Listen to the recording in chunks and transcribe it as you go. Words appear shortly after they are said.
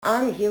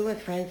I'm here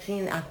with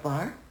Francine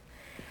Achbar,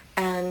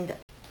 and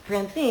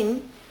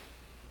Francine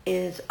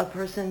is a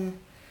person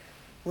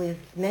with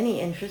many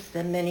interests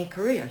and many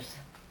careers.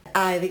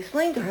 I've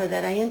explained to her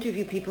that I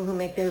interview people who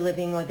make their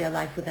living or their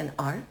life with an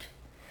art,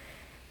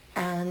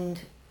 and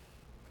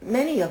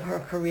many of her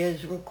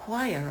careers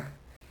require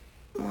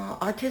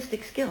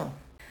artistic skill.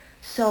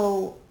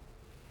 So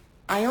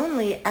I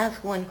only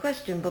ask one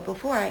question, but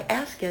before I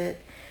ask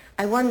it,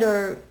 I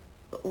wonder,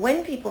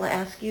 when people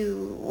ask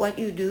you what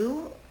you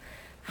do,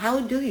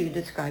 how do you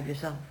describe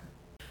yourself?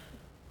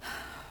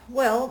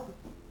 Well,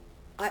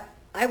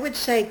 I would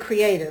say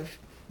creative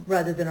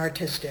rather than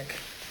artistic,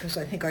 because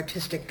I think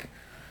artistic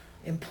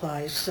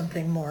implies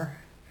something more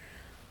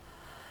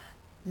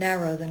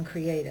narrow than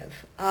creative.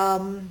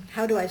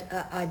 How do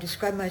I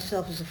describe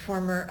myself as a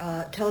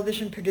former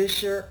television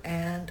producer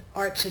and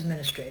arts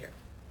administrator.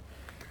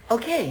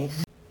 Okay,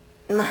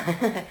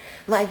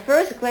 my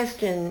first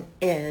question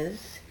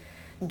is,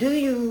 do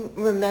you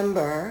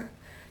remember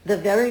the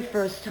very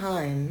first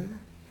time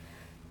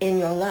in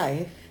your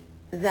life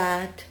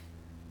that,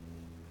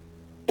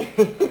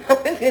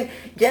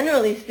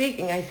 generally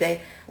speaking, I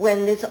say,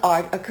 when this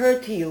art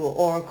occurred to you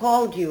or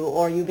called you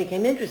or you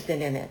became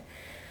interested in it?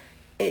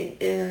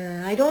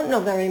 I don't know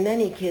very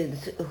many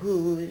kids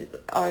who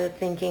are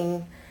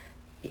thinking,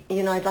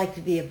 I'd like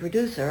to be a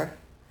producer.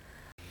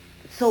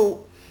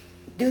 So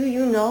do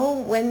you know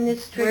when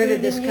this triggered? Where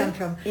did this come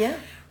from? Yeah.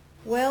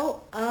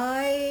 Well,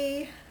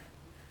 I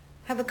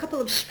have a couple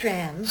of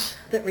strands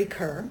that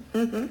recur.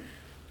 Mm-hmm.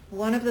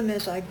 One of them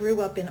is I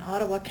grew up in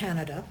Ottawa,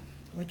 Canada,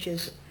 which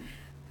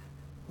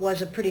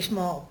was a pretty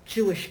small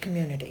Jewish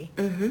community.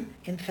 Mm-hmm.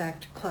 In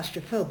fact,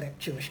 claustrophobic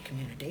Jewish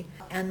community.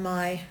 And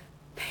my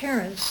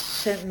parents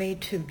sent me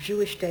to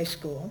Jewish day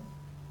school,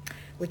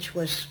 which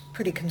was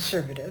pretty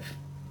conservative.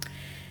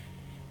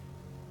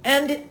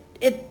 And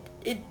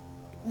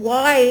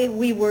why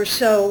we were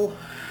so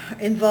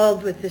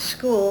involved with this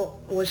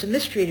school was a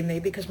mystery to me,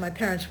 because my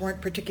parents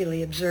weren't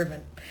particularly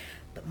observant.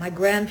 But my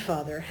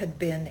grandfather had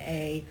been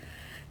an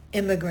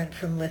immigrant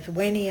from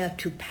Lithuania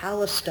to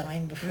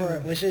Palestine before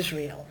it was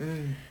Israel,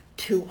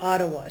 to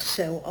Ottawa.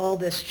 So all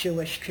this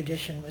Jewish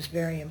tradition was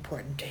very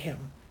important to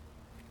him.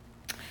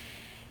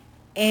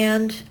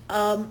 And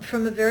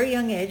from a very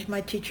young age,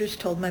 my teachers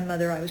told my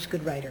mother I was a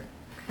good writer.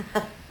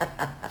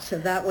 So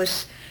that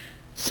was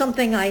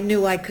something I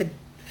knew I could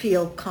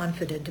feel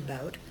confident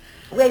about.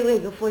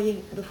 Wait, before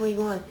you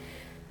go on.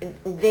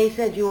 They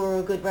said you were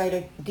a good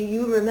writer. Do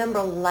you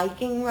remember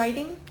liking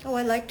writing? Oh,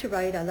 I like to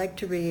write. I like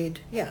to read.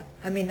 Yeah.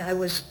 I mean, I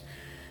was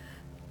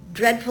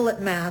dreadful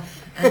at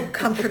math and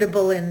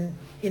comfortable in,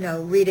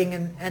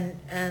 reading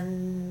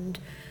and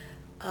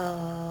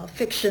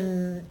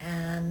fiction,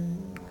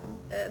 and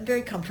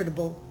very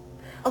comfortable.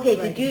 Okay,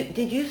 writing.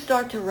 did you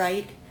start to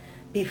write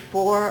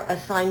before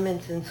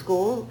assignments in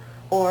school,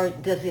 or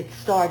does it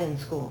start in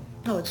school?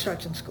 No, it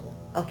starts in school.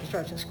 Okay. It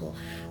starts in school.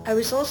 I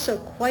was also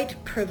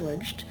quite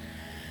privileged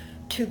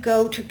to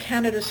go to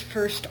Canada's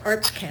first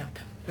arts camp,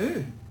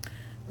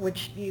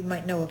 which you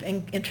might know of,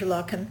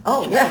 Interlaken.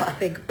 Oh, yeah. A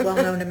big,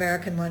 well-known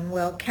American one.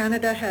 Well,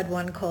 Canada had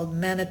one called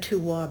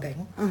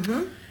Manitowogging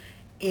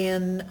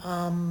in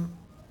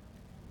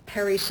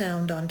Parry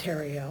Sound,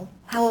 Ontario.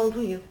 How old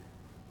were you?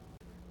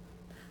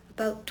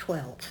 About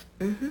 12.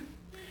 Mm-hmm.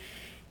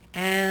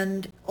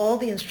 And all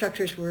the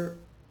instructors were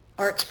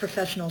arts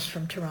professionals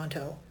from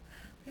Toronto,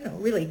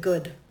 really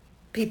good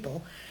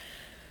people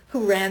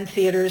who ran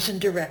theaters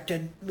and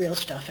directed real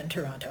stuff in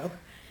Toronto.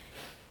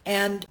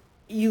 And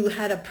you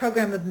had a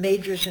program of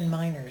majors and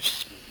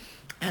minors,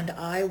 and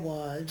I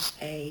was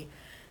a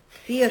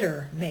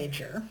theater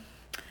major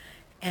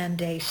and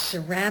a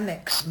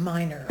ceramics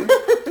minor.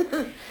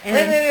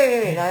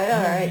 Wait.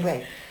 All right,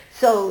 wait.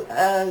 So,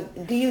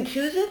 do you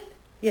choose it?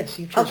 Yes,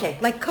 you choose Okay.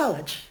 it. Like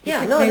college.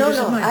 Yeah, You pick no. majors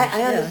and minors. I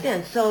Yeah.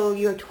 understand. So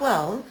you're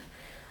 12.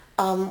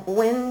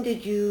 When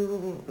did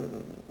you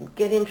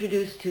get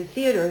introduced to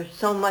theater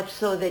so much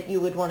so that you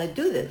would want to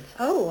do this?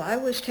 Oh, I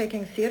was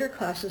taking theater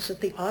classes at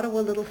the Ottawa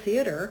Little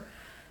Theater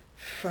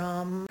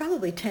from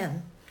probably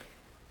 10.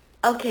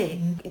 Okay.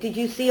 Did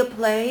you see a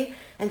play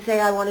and say,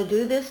 I want to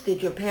do this?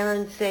 Did your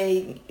parents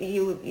say,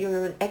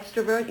 you're an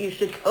extrovert, you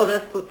should go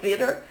to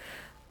theater?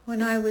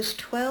 When I was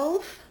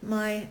 12,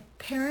 my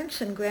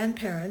parents and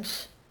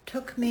grandparents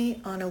took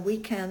me on a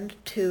weekend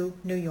to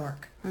New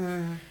York.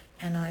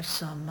 And I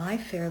saw My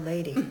Fair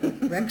Lady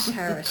with Rex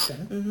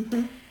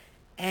Harrison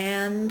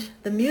and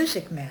The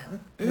Music Man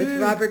with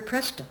Robert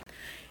Preston.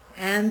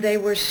 And they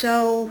were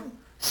so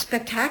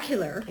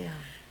spectacular,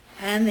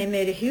 and they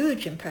made a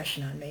huge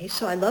impression on me.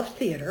 So I loved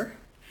theater.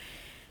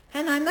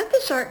 And I'm at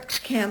this arts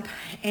camp,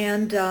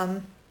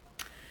 and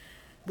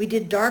we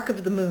did Dark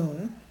of the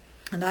Moon,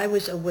 and I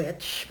was a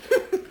witch.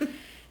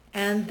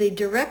 And the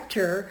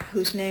director,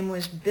 whose name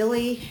was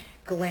Billy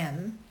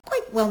Glenn,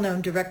 quite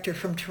well-known director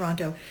from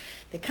Toronto,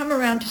 they come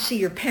around to see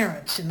your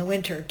parents in the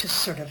winter to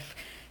sort of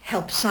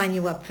help sign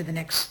you up for the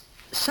next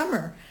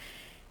summer.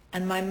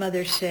 And my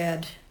mother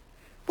said,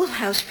 well,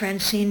 how's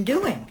Francine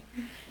doing?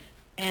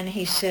 And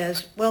he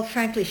says, well,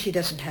 frankly, she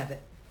doesn't have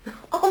it.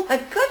 Oh, my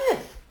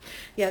goodness.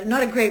 Yeah,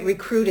 not a great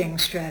recruiting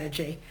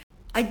strategy.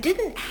 I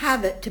didn't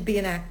have it to be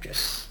an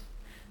actress.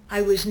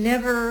 I was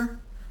never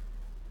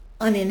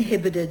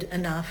uninhibited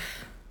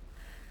enough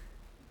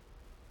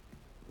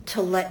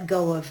to let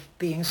go of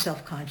being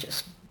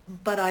self-conscious,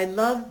 but I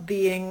love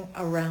being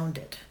around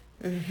it.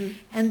 Mm-hmm.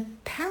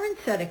 And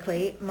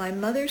parenthetically, my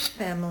mother's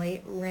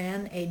family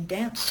ran a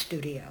dance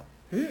studio.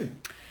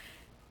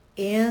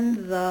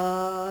 In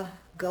the,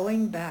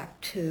 going back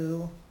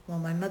to, well,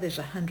 my mother's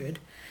 100,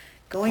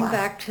 going Wow.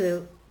 back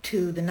to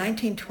the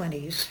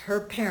 1920s, her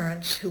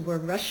parents, who were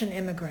Russian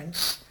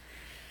immigrants,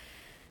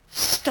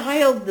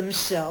 styled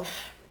themselves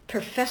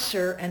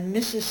Professor and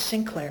Mrs.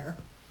 Sinclair.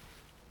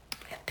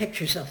 I have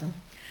pictures of them.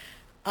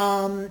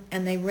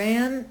 And they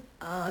ran,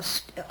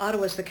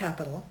 Ottawa's the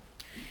capital,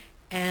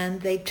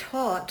 and they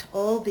taught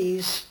all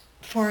these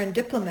foreign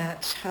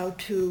diplomats how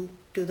to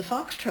do the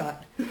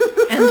foxtrot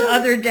and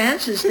other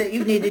dances that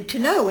you needed to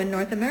know in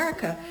North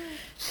America.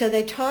 So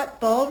they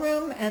taught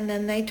ballroom, and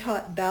then they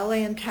taught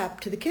ballet and tap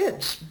to the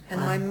kids.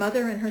 And my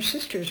mother and her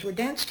sisters were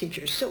dance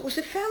teachers. So it was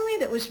a family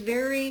that was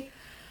very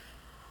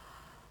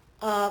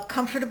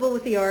comfortable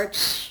with the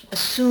arts,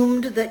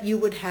 assumed that you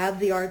would have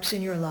the arts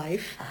in your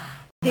life.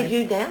 Did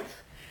you dance?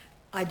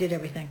 I did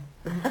everything.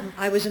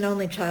 I was an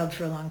only child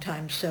for a long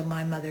time, so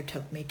my mother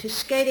took me to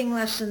skating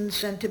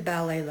lessons and to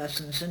ballet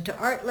lessons and to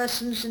art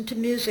lessons and to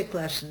music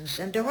lessons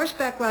and to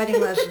horseback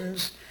riding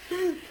lessons.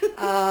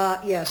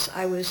 Yes,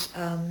 I was...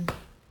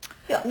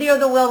 You're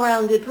the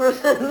well-rounded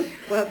person.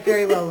 Well,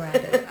 very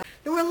well-rounded.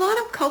 There were a lot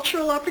of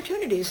cultural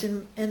opportunities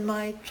in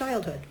my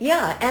childhood.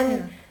 Yeah,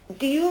 and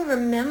do you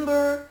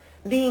remember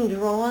being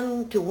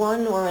drawn to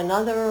one or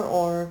another,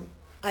 or...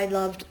 I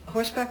loved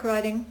horseback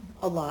riding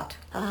a lot,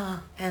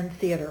 and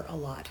theater a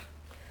lot.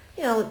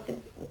 You know,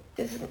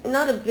 it's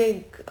not a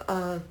big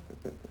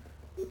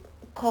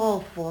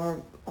call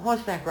for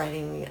horseback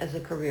riding as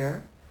a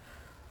career.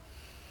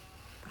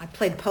 I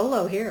played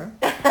polo here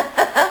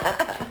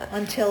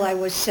until I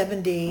was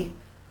 72.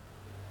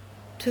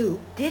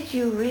 Did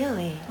you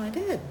really? I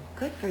did.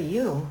 Good for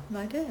you.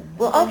 I did.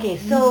 Well, okay,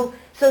 so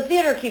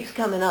theater keeps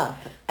coming up.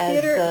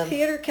 As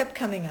theater kept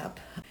coming up.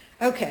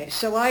 Okay,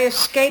 so I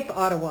escaped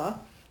Ottawa.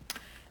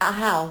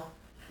 How?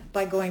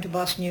 By going to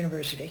Boston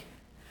University.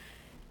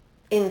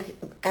 In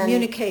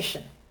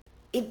Communication.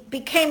 It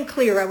became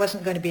clear I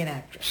wasn't going to be an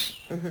actress.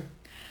 Mm-hmm.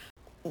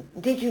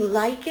 Did you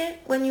like it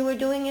when you were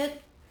doing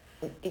it?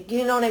 Do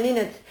you know what I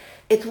mean?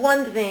 It's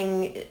one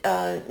thing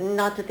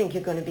not to think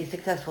you're going to be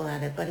successful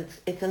at it, but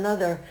it's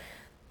another.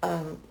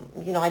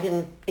 You know,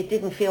 it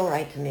didn't feel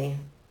right to me.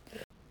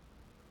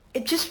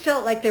 It just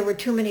felt like there were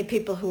too many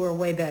people who were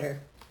way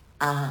better.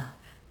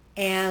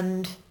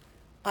 And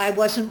I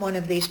wasn't one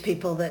of these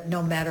people that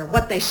no matter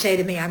what they say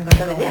to me, I'm going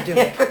to go and do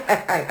it.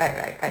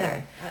 Right.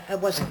 No, I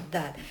wasn't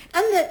that.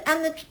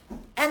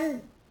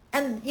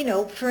 And you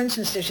know, for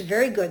instance, there's a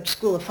very good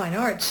School of Fine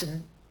Arts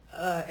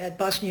at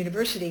Boston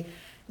University.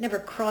 Never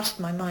crossed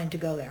my mind to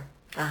go there.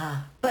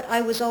 But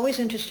I was always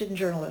interested in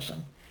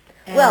journalism.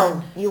 And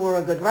well, you were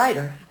a good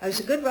writer. I was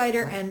a good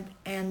writer,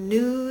 and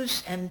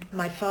news, and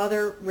my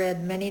father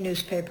read many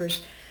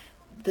newspapers.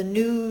 The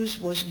news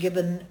was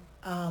given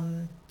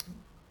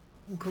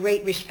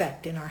great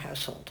respect in our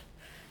household.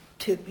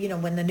 To, you know,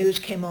 when the news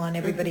came on,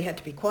 everybody had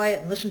to be quiet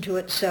and listen to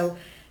it. So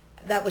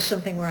that was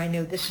something where I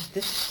knew this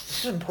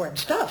is important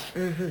stuff.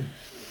 Mm-hmm.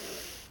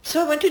 So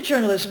I went to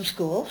journalism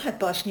school at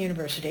Boston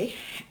University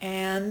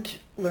and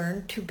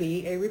learned to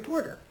be a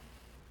reporter.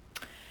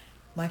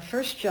 My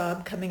first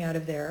job coming out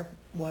of there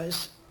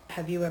was,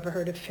 have you ever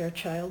heard of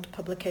Fairchild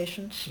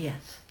Publications?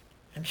 Yes.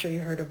 I'm sure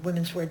you heard of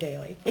Women's Wear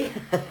Daily.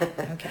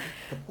 Okay.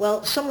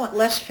 Well, somewhat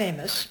less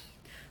famous,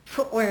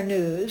 Footwear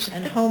News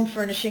and Home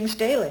Furnishings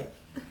Daily.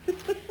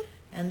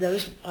 And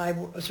I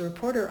was a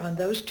reporter on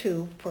those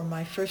two for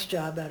my first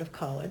job out of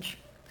college.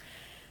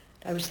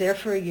 I was there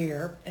for a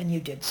year, and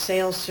you did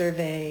sales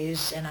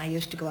surveys, and I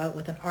used to go out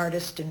with an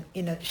artist, and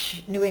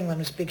New England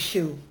was big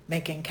shoe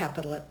making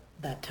capital at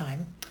that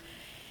time.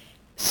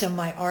 So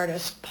my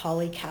artist,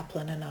 Polly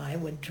Kaplan, and I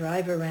would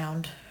drive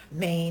around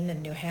Maine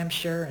and New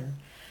Hampshire and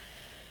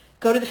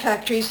go to the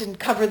factories and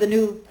cover the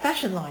new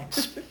fashion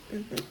lines,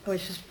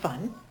 which was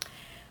fun.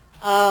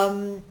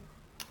 And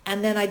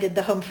then I did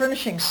the home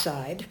furnishings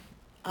side.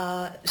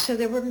 So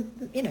there were,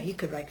 you know, you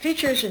could write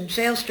features and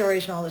sales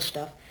stories and all this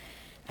stuff.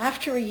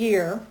 After a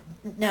year,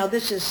 now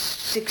this is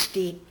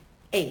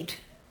 68,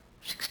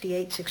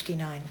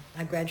 69.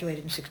 I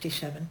graduated in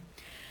 67.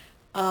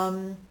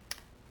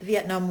 The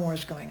Vietnam War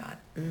is going on,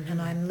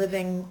 and I'm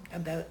living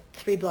about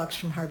 3 blocks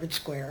from Harvard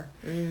Square.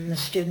 And the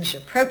students are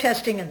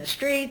protesting in the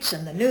streets,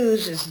 and the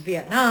news is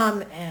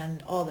Vietnam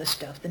and all this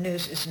stuff. The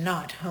news is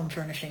not Home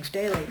Furnishings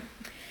Daily.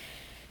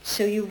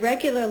 So you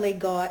regularly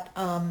got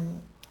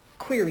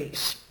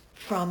queries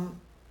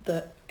from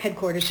the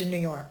headquarters in New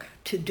York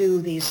to do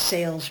these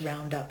sales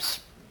roundups.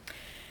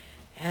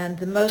 And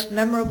the most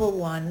memorable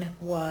one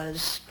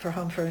was, for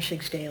Home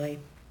Furnishings Daily,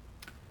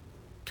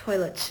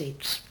 toilet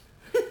seats.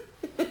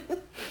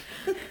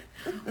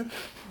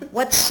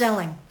 What's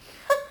selling?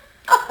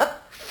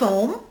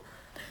 Foam?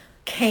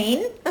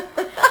 Cane?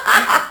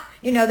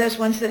 You know, those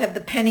ones that have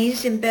the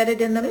pennies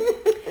embedded in them.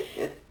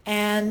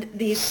 And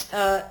these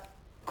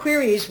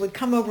queries would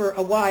come over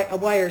a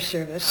wire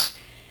service,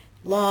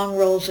 long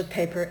rolls of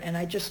paper, and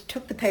I just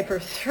took the paper,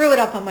 threw it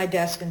up on my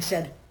desk, and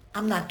said,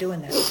 I'm not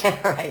doing this.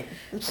 Right.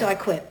 So I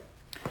quit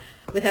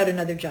without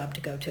another job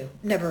to go to,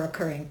 never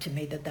occurring to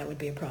me that that would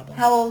be a problem.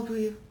 How old were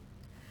you?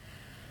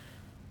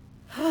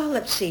 Oh,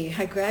 let's see.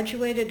 I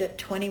graduated at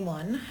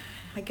 21.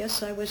 I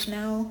guess I was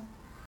now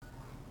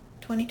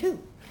 22.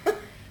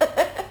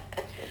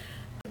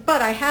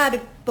 But I had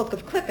a book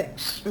of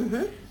clippings.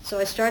 Mm-hmm. So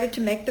I started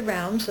to make the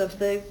rounds of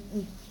the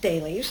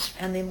dailies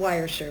and the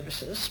wire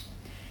services,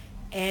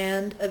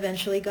 and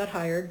eventually got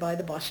hired by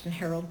the Boston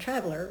Herald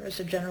Traveler as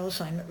a general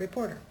assignment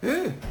reporter.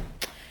 Mm.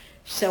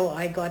 So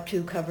I got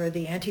to cover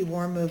the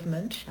anti-war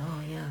movement.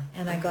 Oh, yeah.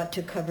 And I got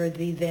to cover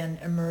the then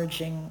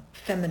emerging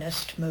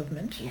feminist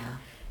movement. Yeah.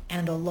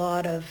 And a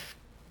lot of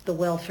the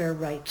welfare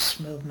rights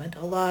movement,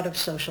 there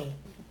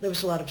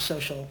was a lot of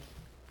social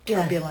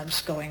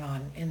turbulence going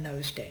on in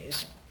those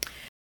days.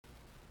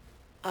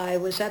 I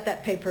was at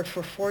that paper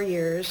for 4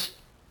 years.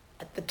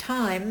 At the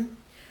time,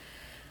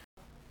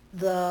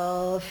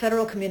 the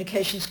Federal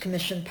Communications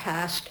Commission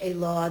passed a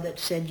law that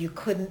said you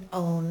couldn't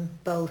own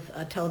both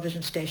a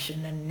television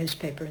station and a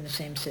newspaper in the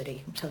same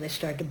city. So they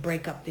started to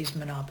break up these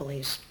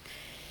monopolies.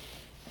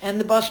 And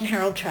the Boston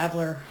Herald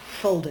Traveler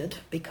folded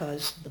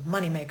because the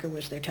moneymaker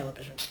was their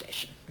television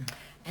station. Mm-hmm.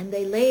 And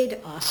they laid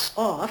us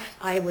off.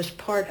 I was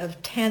part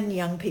of 10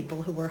 young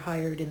people who were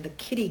hired in the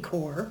Kitty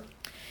Corps,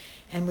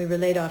 and we were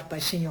laid off by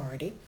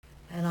seniority.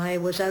 And I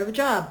was out of a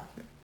job.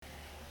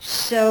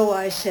 So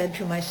I said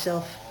to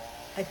myself,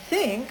 I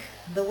think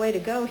the way to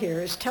go here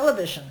is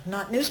television,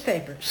 not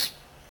newspapers.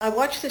 I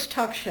watched this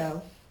talk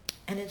show,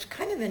 and it's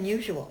kind of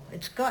unusual.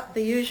 It's got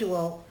the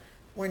usual,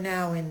 we're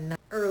now in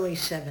early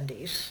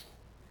 70s,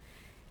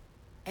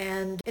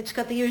 and it's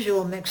got the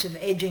usual mix of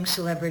aging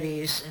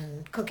celebrities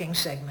and cooking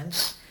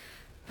segments,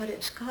 but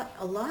it's got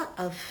a lot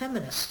of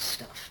feminist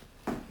stuff.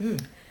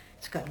 Mm.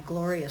 It's got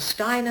Gloria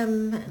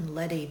Steinem and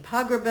Letty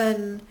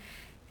Pogrebin,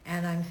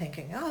 and I'm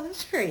thinking, oh,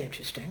 that's very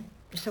interesting.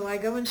 So I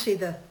go and see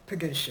the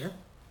producer,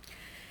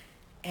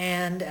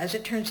 and as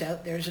it turns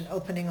out, there's an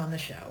opening on the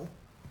show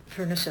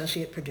for an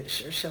associate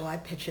producer. So I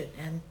pitch it,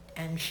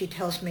 and she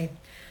tells me,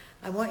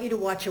 I want you to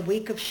watch a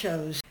week of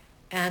shows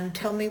and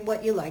tell me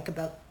what you like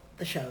about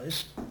the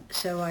shows.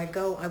 So I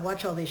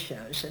watch all these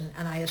shows,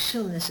 and I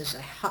assume this is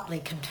a hotly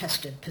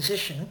contested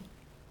position.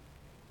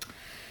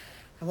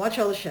 I watch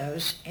all the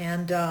shows,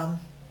 and I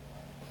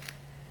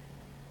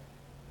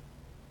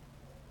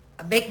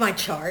make my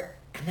chart,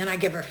 and then I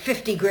give her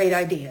 50 great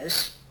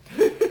ideas,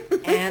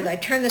 and I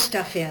turn the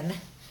stuff in,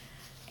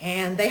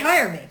 and they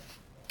hire me.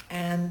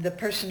 And the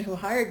person who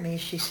hired me,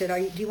 she said,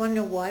 do you want to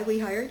know why we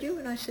hired you?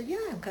 And I said, yeah,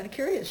 I'm kind of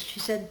curious.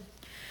 She said,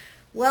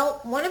 well,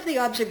 one of the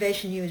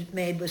observations you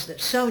made was that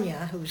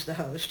Sonia, who's the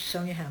host,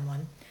 Sonia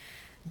Hamlin,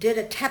 did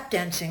a tap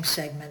dancing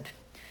segment,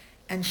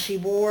 and she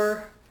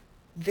wore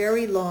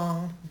very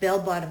long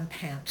bell-bottom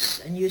pants.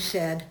 And you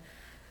said,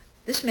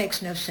 this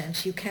makes no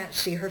sense. You can't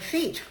see her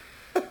feet.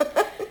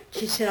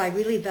 She said, I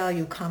really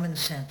value common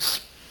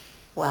sense.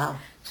 Wow.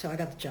 So I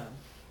got the job.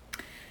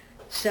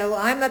 So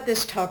I'm at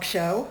this talk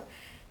show,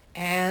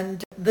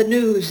 and the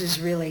news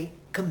is really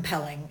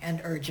compelling and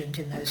urgent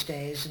in those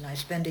days. And I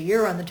spend a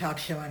year on the talk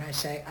show, and I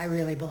say, I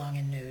really belong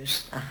in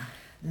news,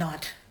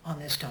 not on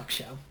this talk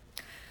show.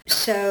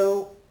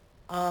 So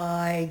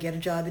I get a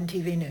job in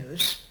TV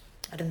news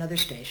at another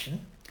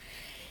station.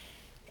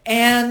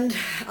 And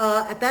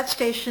at that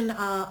station,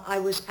 I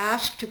was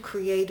asked to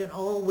create an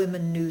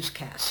all-women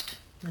newscast,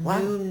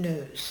 noon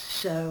news.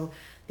 So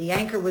the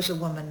anchor was a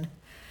woman.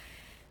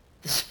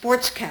 The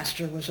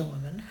sportscaster was a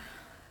woman.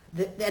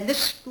 And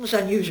this was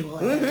unusual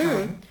at the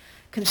time.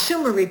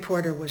 Consumer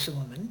reporter was a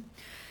woman.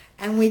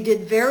 And we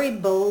did very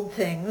bold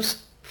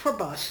things for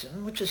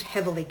Boston, which is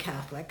heavily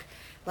Catholic,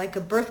 like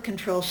a birth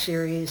control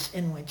series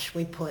in which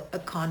we put a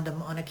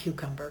condom on a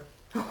cucumber.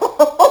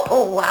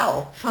 Oh,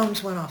 wow.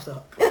 Phones went off the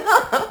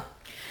hook.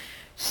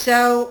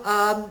 So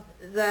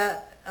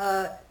the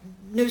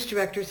news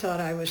director thought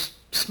I was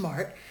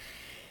smart,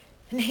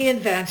 and he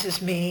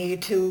advances me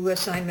to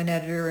assignment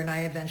editor, and I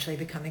eventually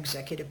become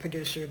executive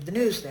producer of the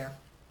news there.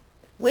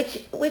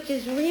 Which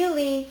is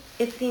really,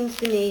 it seems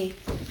to me,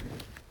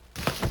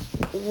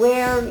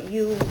 where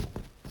you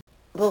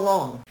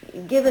belong,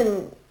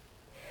 given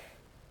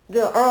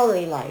the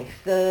early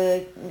life,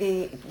 the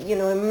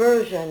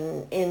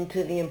immersion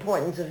into the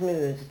importance of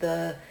news,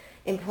 the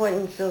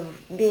importance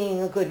of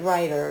being a good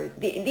writer.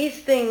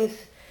 These things,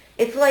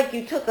 it's like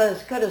you took a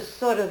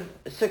sort of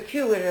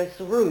circuitous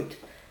route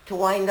to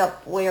wind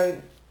up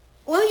where...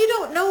 Well, you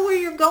don't know where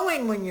you're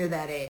going when you're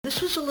that age.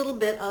 This was a little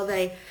bit of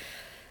a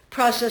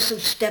process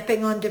of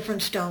stepping on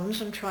different stones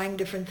and trying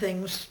different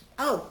things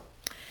out.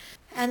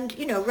 And,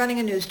 running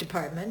a news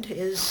department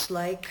is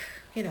like,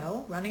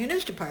 running a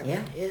news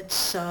department. Yeah.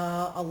 It's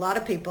a lot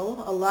of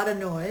people, a lot of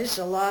noise,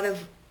 a lot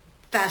of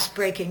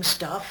fast-breaking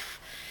stuff.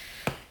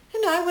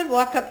 And I would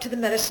walk up to the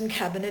medicine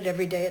cabinet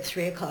every day at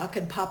 3 o'clock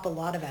and pop a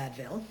lot of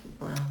Advil.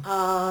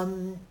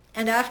 Wow.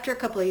 And after a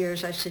couple of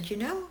years, I said,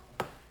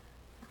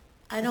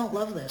 I don't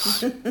love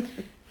this.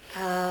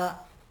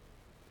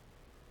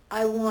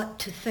 I want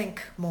to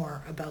think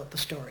more about the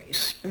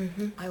stories.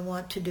 Mm-hmm. I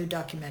want to do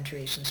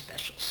documentaries and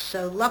specials.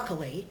 So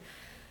luckily,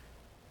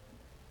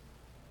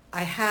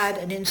 I had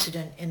an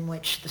incident in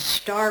which the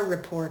star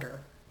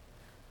reporter,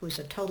 who was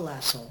a total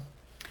asshole,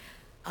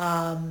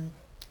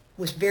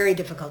 was very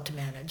difficult to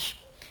manage.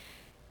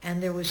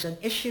 And there was an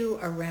issue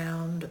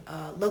around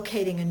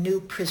locating a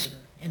new prison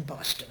in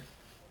Boston.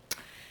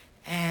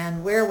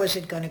 And where was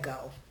it going to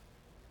go?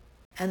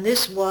 And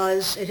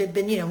it had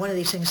been, one of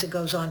these things that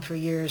goes on for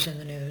years in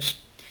the news.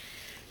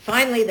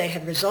 Finally, they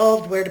had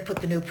resolved where to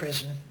put the new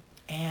prison.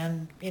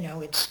 And,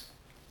 it's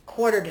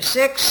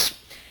 5:45.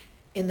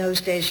 In those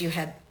days, you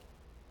had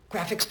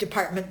graphics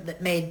department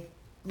that made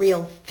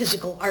real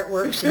physical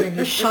artworks, and then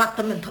you shot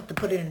them and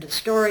put it into the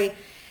story.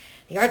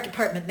 The art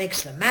department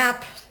makes the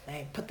map.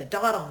 They put the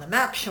dot on the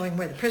map showing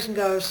where the prison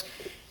goes.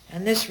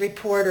 And this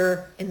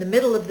reporter in the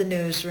middle of the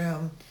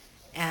newsroom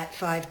at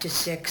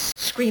 5:45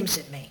 screams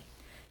at me,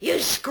 "You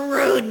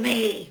screwed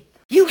me!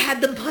 You had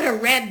them put a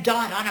red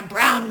dot on a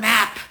brown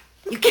map!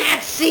 You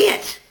can't see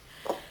it!"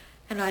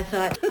 And I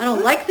thought, I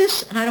don't like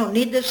this, and I don't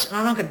need this, and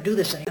I'm not going to do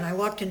this anymore. And I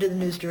walked into the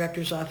news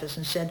director's office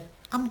and said,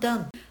 "I'm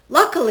done."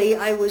 Luckily,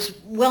 I was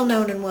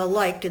well-known and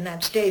well-liked in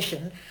that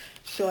station,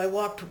 so I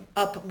walked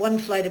up one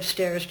flight of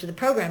stairs to the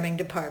programming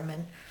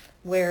department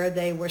where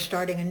they were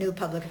starting a new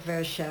public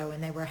affairs show,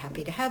 and they were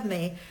happy to have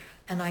me,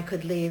 and I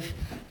could leave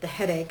the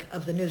headache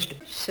of the news.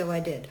 So I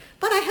did.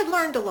 But I had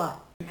learned a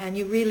lot, and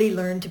you really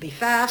learn to be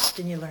fast,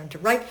 and you learn to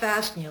write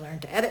fast, and you learn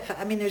to edit fast.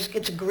 I mean,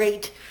 it's a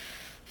great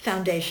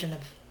foundation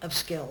of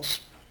skills.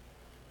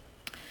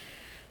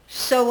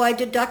 So I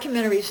did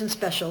documentaries and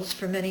specials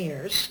for many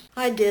years.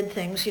 I did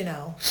things,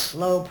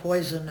 Slow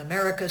Poison,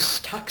 America's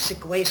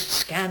Toxic Waste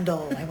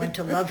Scandal. I went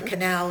to Love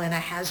Canal in a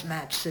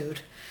hazmat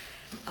suit.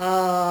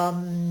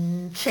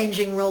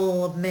 Changing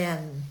Role of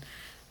Men.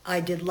 I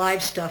did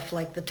live stuff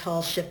like the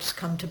Tall Ships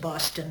Come to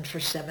Boston for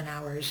 7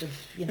 hours of,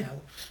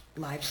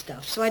 live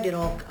stuff. So I did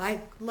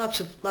lots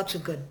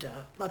of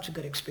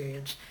good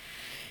experience.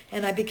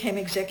 And I became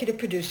executive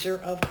producer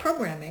of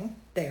programming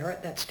there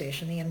at that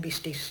station, the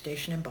NBC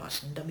station in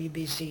Boston,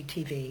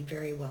 WBZ-TV,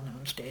 very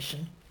well-known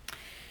station.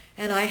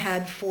 And I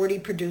had 40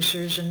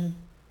 producers and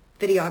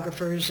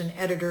videographers and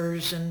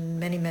editors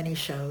and many, many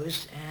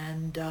shows.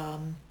 And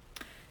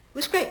it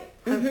was great.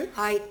 Mm-hmm.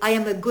 I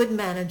am a good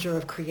manager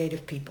of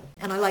creative people,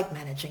 and I like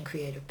managing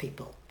creative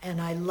people.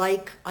 And I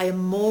am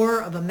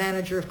more of a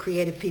manager of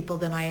creative people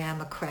than I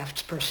am a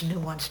craftsperson who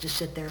wants to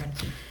sit there and,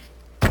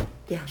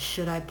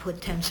 should I put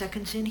 10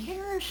 seconds in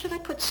here or should I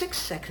put 6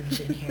 seconds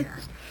in here?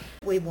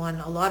 We won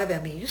a lot of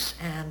Emmys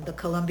and the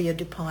Columbia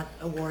DuPont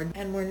Award,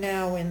 and we're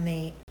now in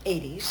the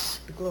 80s,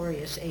 the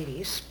glorious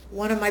 80s.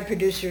 One of my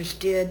producers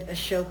did a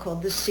show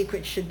called This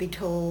Secret Should Be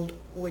Told,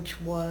 which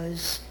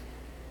was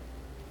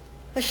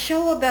a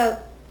show about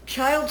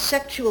child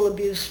sexual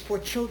abuse for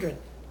children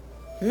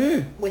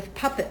with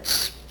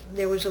puppets.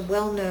 There was a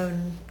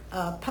well-known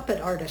puppet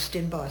artist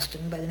in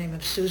Boston by the name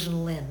of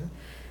Susan Lynne,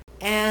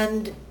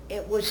 and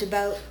it was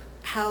about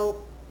how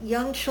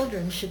young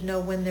children should know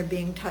when they're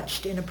being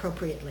touched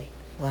inappropriately.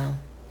 Wow.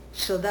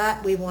 So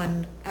that we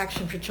won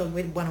Action for Children.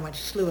 We won a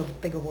slew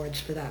of big awards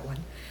for that one.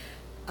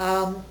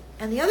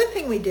 And the other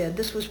thing we did,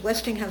 this was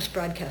Westinghouse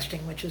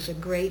Broadcasting, which was a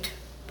great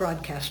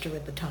broadcaster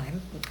at the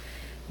time,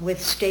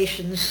 with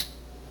stations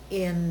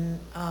in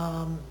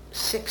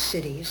 6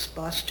 cities,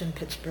 Boston,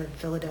 Pittsburgh,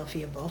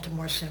 Philadelphia,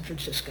 Baltimore, San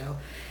Francisco,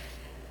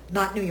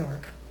 not New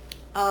York.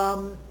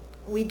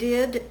 We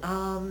did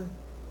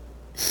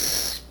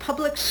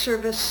public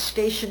service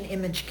station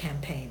image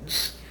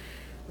campaigns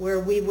where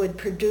we would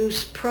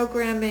produce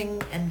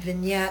programming and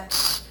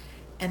vignettes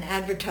and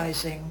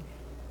advertising,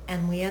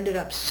 and we ended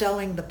up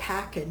selling the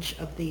package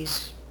of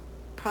these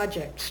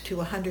projects to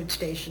 100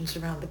 stations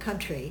around the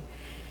country,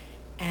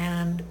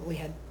 and we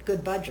had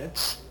good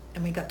budgets,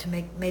 and we got to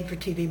make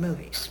made-for-TV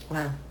movies.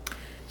 Wow.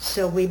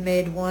 So we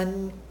made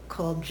one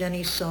called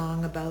Jenny's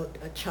Song about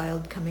a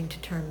child coming to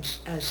terms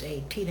as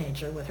a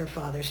teenager with her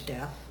father's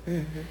death.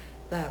 Mm-hmm.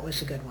 That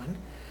was a good one.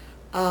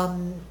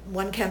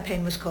 One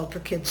campaign was called For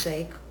Kids'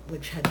 Sake,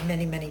 which had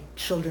many, many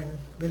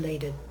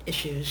children-related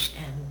issues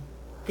and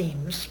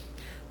themes.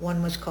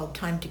 One was called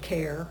Time to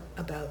Care,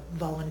 about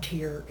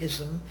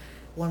volunteerism.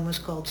 One was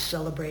called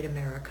Celebrate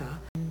America.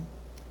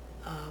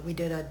 We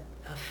did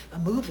a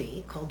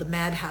movie called The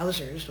Mad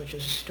Housers, which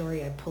is a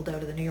story I pulled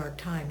out of the New York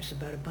Times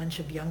about a bunch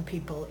of young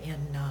people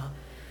in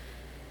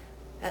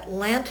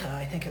Atlanta,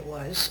 I think it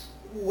was,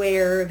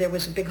 where there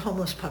was a big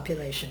homeless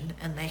population,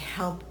 and they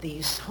helped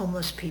these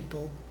homeless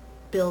people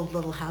build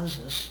little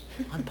houses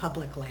on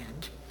public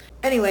land.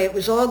 Anyway, it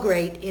was all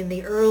great. In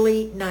the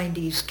early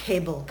 90s,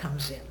 cable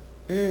comes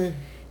in,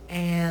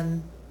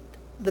 and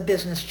the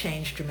business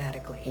changed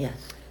dramatically. Yes.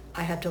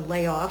 I had to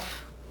lay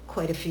off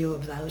quite a few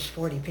of those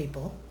 40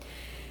 people,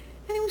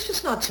 and it was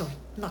just not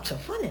so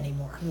fun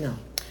anymore. No.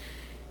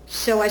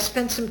 So I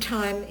spent some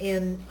time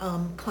in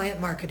client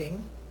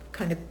marketing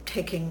kind of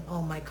taking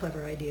all my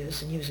clever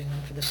ideas and using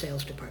them for the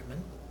sales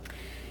department.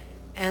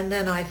 And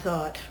then I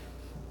thought,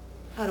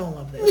 I don't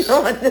love this.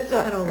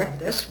 I don't love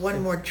this.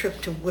 One more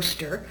trip to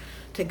Worcester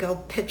to go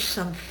pitch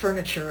some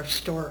furniture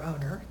store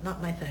owner.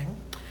 Not my thing.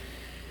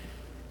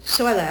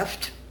 So I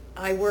left.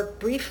 I worked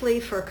briefly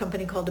for a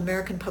company called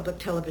American Public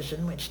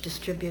Television, which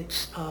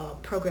distributes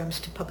programs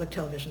to public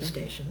television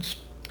stations.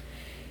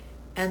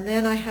 And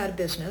then I had a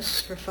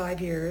business for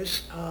 5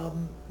 years,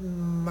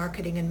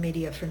 marketing and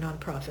media for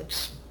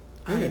nonprofits.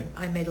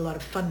 I made a lot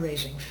of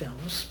fundraising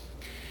films.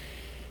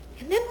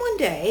 And then one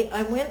day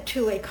I went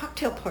to a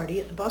cocktail party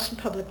at the Boston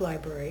Public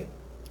Library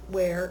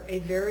where a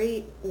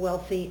very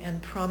wealthy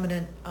and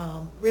prominent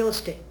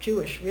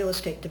Jewish real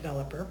estate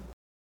developer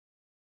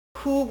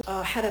who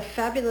had a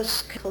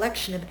fabulous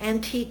collection of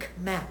antique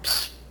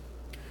maps,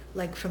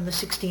 like from the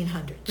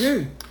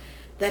 1600s,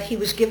 that he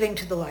was giving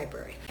to the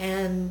library.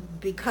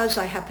 And because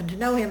I happened to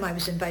know him, I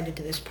was invited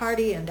to this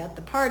party, and at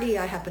the party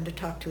I happened to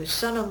talk to his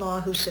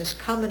son-in-law, who says,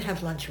 come and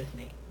have lunch with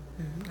me.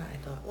 I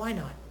thought, why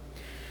not?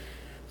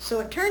 So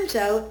it turns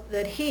out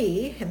that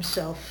he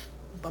himself,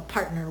 a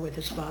partner with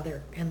his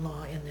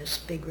father-in-law in this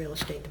big real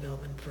estate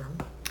development firm,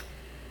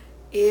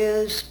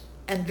 is,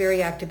 and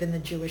very active in the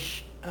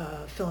Jewish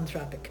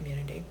philanthropic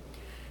community,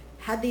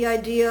 had the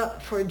idea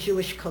for a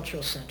Jewish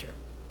cultural center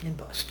in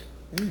Boston.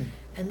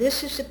 And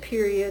this is a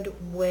period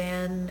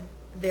when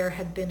there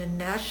had been a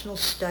national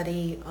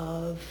study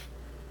of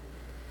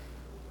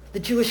the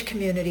Jewish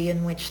community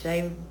in which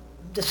they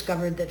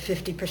discovered that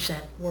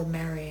 50% were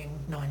marrying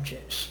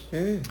non-Jews.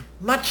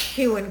 Much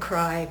hue and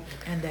cry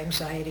and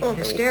anxiety and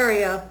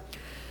hysteria.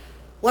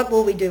 What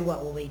will we do?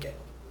 What will we do?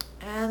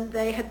 And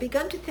they had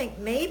begun to think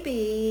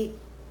maybe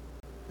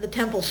the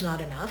temple's not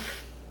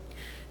enough,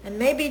 and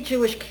maybe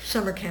Jewish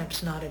summer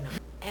camp's not enough,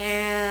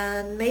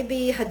 and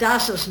maybe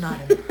Hadassah's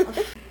not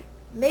enough.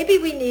 Maybe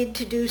we need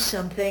to do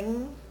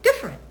something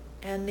different.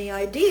 And the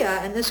idea,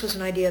 and this was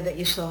an idea that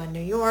you saw in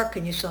New York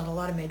and you saw in a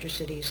lot of major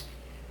cities,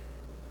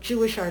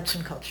 Jewish arts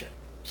and culture.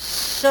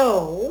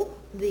 So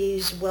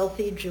these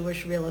wealthy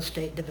Jewish real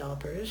estate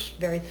developers,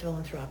 very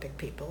philanthropic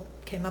people,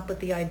 came up with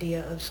the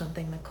idea of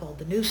something they called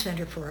the New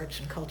Center for Arts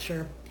and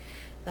Culture.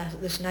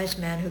 This nice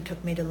man who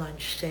took me to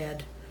lunch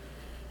said,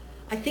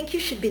 I think you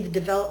should be the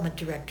development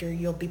director.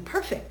 You'll be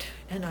perfect.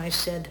 And I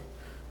said,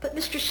 but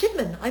Mr.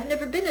 Sidman, I've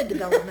never been a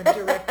development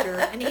director.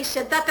 And he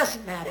said, that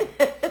doesn't matter.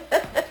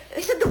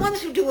 He said, the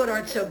ones who do it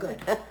aren't so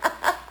good.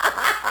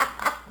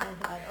 I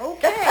thought,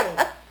 okay.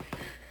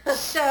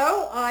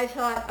 So I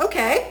thought,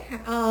 okay,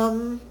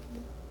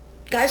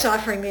 guy's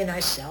offering me a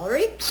nice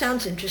salary.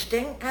 Sounds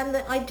interesting. And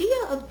the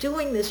idea of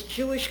doing this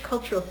Jewish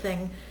cultural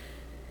thing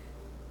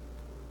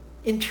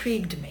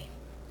intrigued me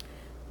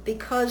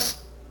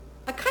because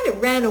I kind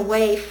of ran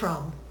away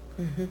from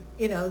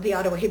the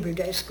Ottawa Hebrew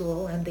Day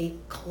School and the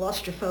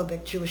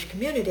claustrophobic Jewish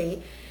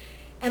community.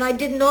 And I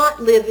did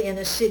not live in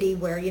a city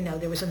where,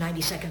 there was a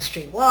 92nd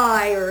Street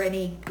Y or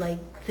any,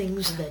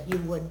 things that you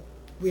would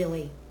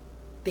really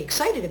be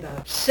excited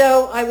about.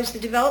 So I was the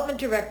development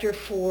director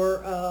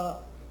for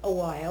a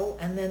while,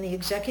 and then the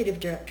executive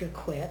director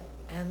quit,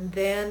 and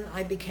then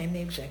I became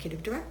the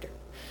executive director.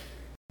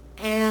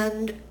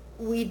 And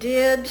we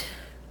did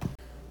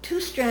 2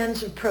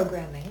 strands of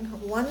programming,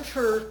 one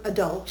for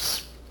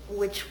adults,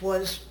 which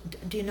was,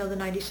 do you know the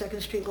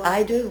 92nd Street Y?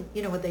 I do.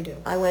 You know what they do?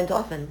 I went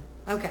often.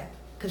 Okay,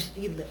 because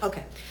you live,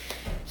 okay.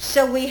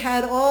 So we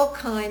had all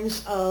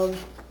kinds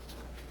of,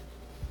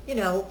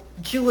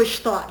 Jewish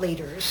thought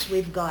leaders.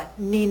 We've got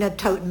Nina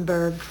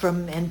Totenberg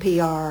from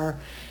NPR,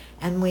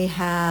 and we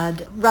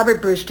had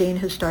Robert Brustein,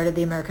 who started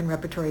the American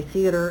Repertory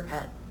Theater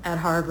at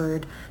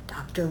Harvard,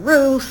 Dr.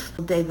 Ruth,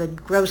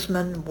 David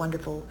Grossman,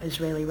 wonderful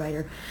Israeli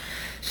writer.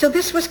 So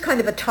this was kind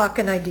of a talk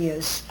and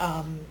ideas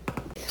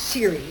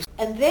series.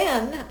 And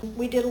then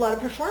we did a lot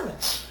of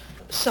performance,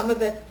 some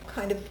of it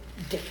kind of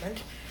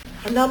different.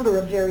 A number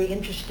of very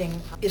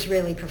interesting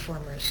Israeli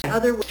performers.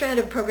 Other strand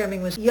of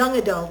programming was young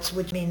adults,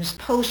 which means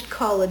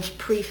post-college,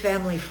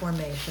 pre-family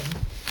formation.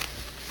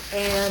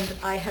 And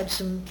I had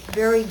some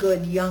very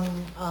good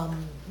young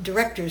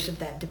directors of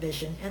that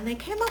division, and they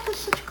came up with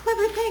such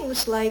clever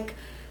things like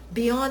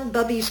Beyond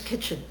Bubby's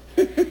Kitchen.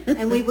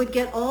 And we would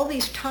get all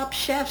these top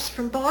chefs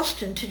from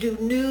Boston to do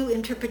new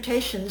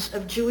interpretations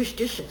of Jewish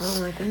dishes.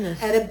 Oh my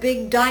goodness. At a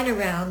big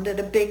dine-around at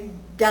a big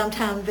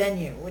downtown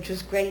venue, which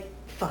was great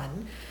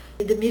fun.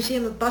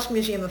 The Boston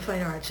Museum of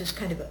Fine Arts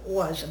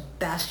was a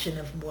bastion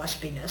of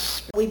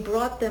waspiness. We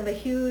brought them a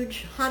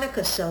huge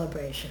Hanukkah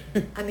celebration.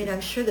 I mean,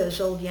 I'm sure those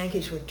old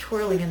Yankees were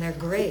twirling in their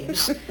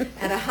graves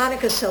at a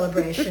Hanukkah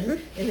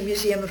celebration in the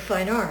Museum of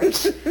Fine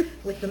Arts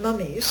with the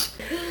mummies.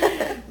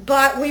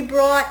 But we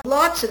brought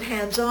lots of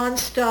hands-on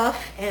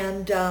stuff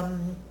and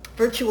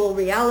virtual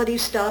reality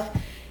stuff.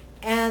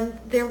 And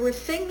there were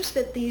things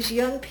that these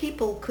young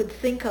people could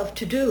think of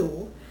to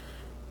do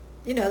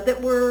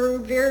that were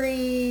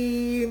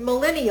very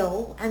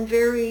millennial and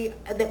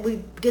that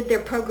we did their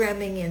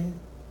programming in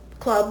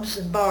clubs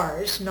and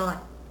bars,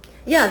 not...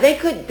 Yeah, they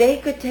could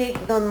take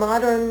their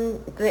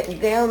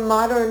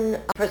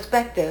modern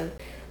perspective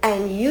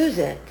and use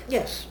it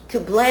Yes. to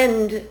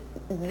blend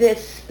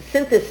this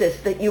synthesis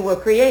that you were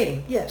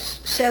creating. Yes.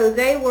 So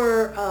they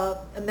were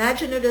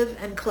imaginative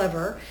and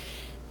clever,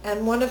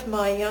 and one of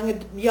my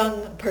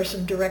young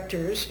person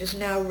directors is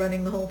now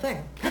running the whole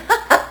thing.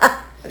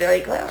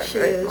 Very clever. She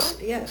very is,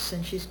 smart. yes,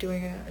 and she's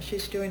doing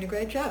a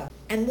great job.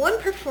 And one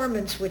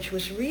performance which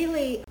was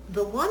really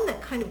the one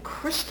that kind of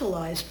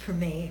crystallized for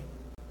me,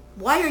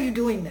 why are you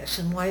doing this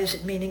and why is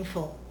it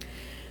meaningful?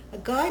 A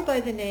guy by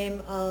the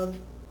name of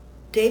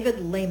David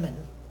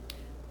Lehman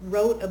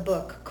wrote a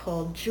book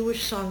called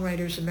Jewish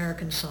Songwriters'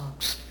 American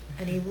Songs.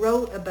 And he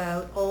wrote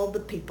about all the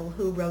people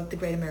who wrote the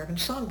Great American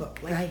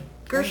Songbook. Like Right.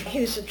 Gershwin.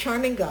 He was a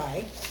charming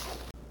guy.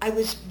 I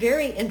was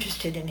very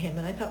interested in him,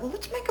 and I thought, well,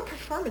 let's make a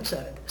performance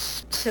out of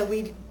this. So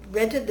we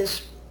rented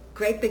this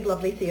great big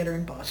lovely theater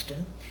in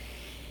Boston,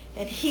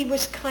 and he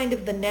was kind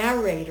of the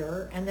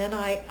narrator, and then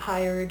I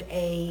hired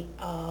a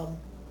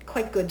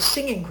quite good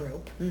singing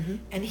group,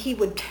 and he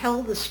would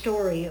tell the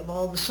story of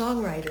all the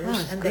songwriters,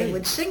 that's and great. they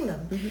would sing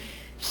them.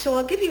 So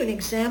I'll give you an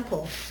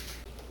example.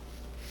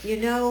 You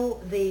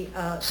know the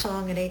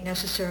song "It Ain't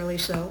Necessarily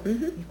So"?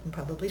 You can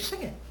probably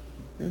sing it.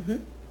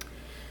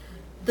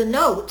 The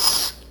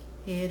notes,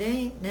 "It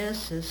ain't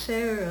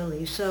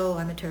necessarily so,"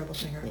 I'm a terrible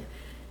singer,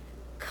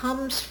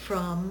 comes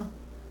from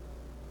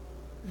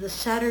the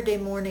Saturday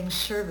morning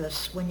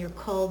service when you're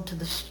called to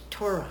the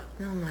Torah.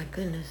 Oh my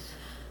goodness.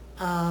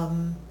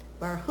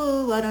 Baruch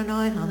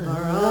Adonai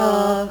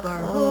Hambarak,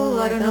 Baruch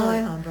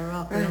Adonai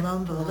Hambarak,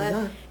 Olam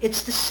V'oled.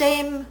 It's the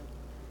same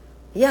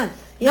Yes.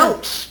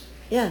 notes.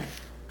 Yes.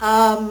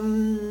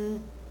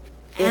 And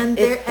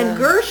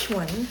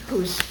Gershwin,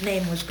 whose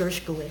name was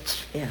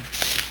Gershkowitz, Yeah.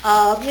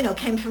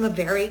 came from a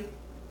very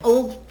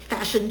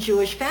old-fashioned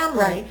Jewish family.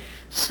 Right.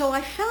 So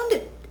I found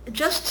it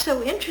just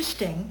so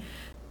interesting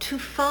to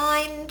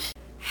find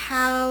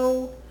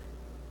how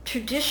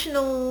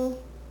traditional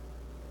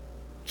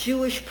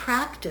Jewish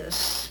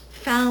practice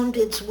found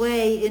its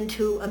way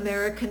into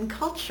American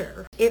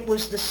culture. It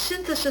was the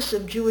synthesis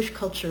of Jewish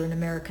culture and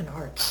American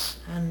arts,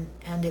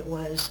 and it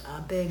was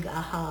a big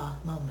aha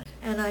moment.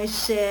 And I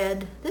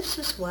said, this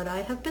is what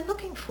I have been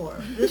looking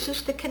for. This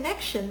is the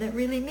connection that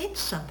really means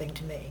something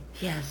to me.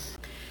 Yes.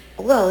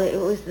 Well, it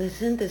was the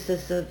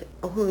synthesis of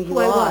who you Who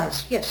are. I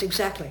was. Yes,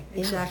 exactly. Yeah.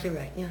 Exactly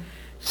right. Yeah.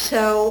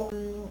 So,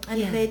 and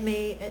Yeah.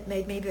 it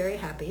made me very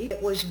happy.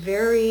 It was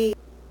very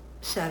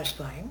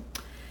satisfying.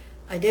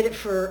 I did it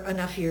for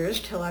enough years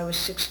till I was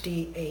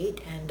 68,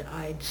 and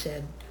I'd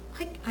said,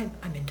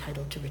 I'm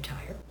entitled to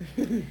retire.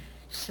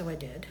 So I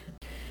did.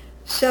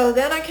 So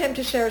then I came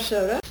to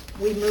Sarasota.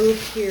 We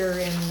moved here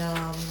in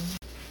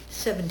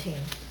 17.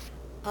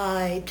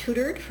 I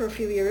tutored for a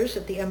few years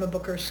at the Emma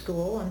Booker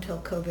School until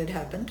COVID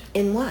happened.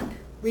 In what?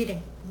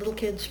 Reading. Little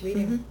kids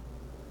reading.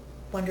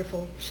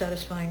 Wonderful,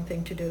 satisfying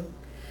thing to do.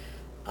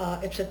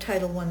 It's a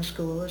Title I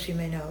school, as you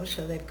may know,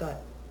 so they've got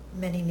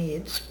many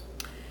needs.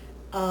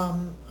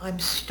 I'm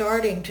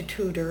starting to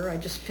tutor. I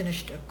just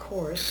finished a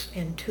course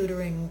in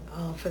tutoring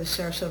for the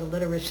Sarasota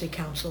Literacy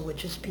Council,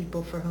 which is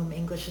people for whom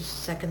English is a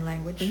second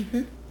language.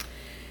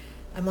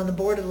 I'm on the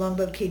board of the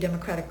Longboat Key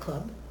Democratic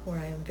Club, where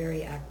I am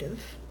very active.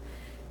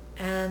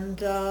 And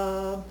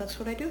that's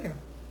what I do here.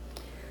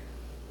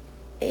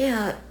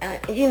 Yeah,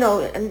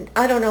 and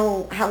I don't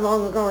know how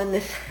long ago in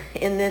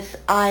this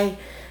I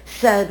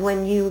said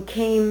when you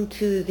came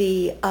to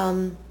the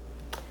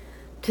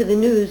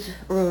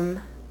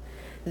newsroom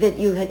that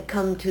you had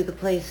come to the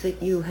place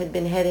that you had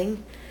been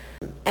heading,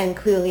 and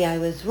clearly I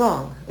was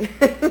wrong.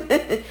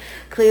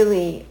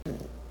 Clearly,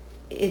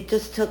 it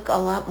just took a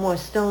lot more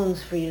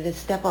stones for you to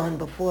step on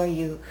before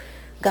you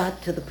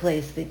got to the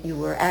place that you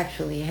were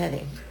actually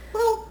heading.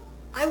 Well,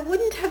 I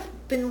wouldn't have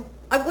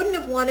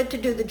wanted to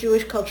do the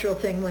Jewish cultural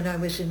thing when I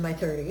was in my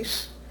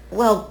 30s.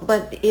 Well,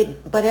 but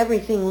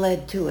everything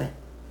led to it.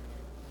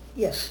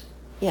 Yes.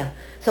 Yeah.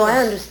 So I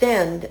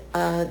understand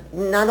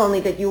not only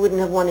that you wouldn't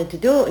have wanted to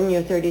do it in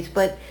your 30s,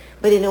 but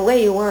in a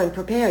way you weren't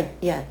prepared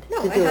yet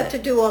No, to I do had it. to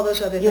do all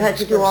those other things. You had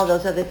to do all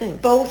first. those other things.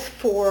 Both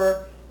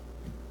for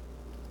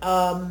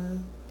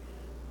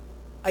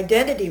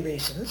identity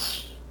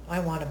reasons. I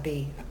want to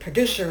be a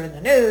producer in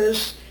the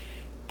news,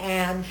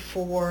 and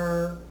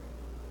for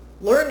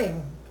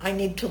learning. I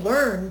need to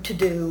learn to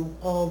do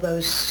all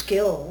those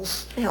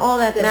skills. Yeah, all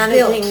that that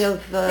managing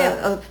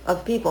built.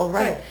 of people,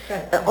 right.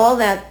 Right. All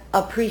that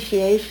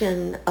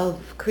appreciation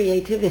of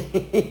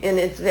creativity in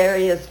its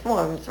various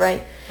forms,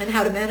 right? And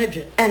how to manage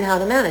it. And how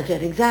to manage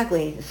it,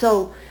 exactly.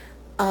 So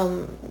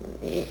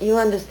you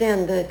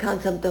understand the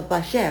concept of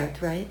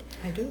bashert, right?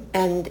 I do.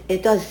 And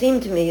it does seem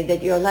to me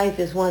that your life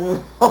is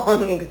one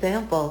long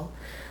example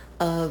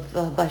of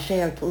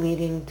bashert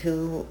leading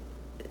to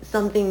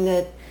something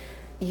that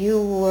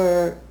you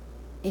were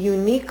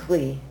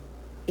uniquely,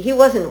 he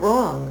wasn't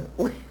wrong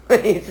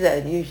when he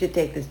said you should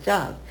take this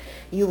job.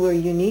 You were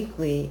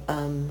uniquely,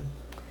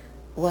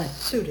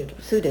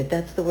 Suited,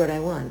 that's the word I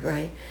want,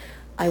 right?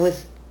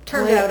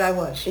 Turned out I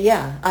was.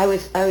 Yeah, I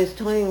was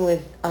toying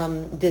with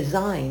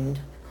designed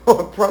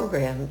or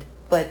programmed,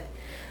 but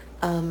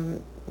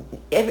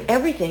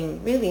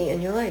everything really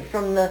in your life,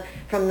 from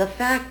the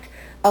fact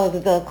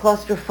of the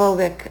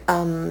claustrophobic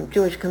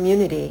Jewish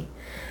community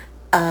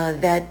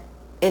that,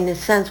 in a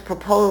sense,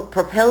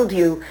 propelled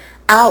you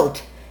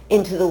out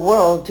into the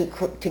world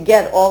to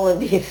get all of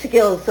these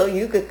skills so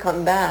you could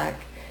come back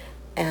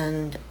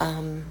and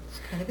it's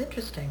kind of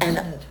interesting, and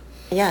isn't it?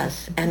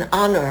 yes, and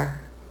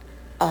honor.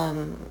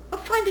 Or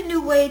find a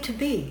new way to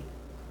be.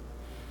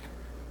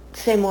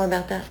 Say more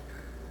about that.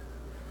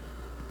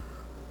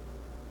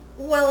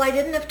 Well, I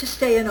didn't have to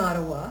stay in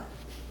Ottawa.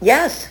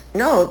 Yes.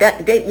 No.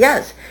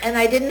 Yes. And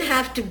I didn't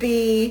have to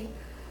be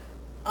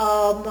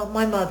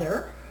my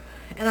mother.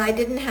 And I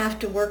didn't have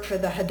to work for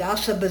the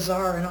Hadassah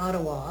Bazaar in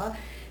Ottawa.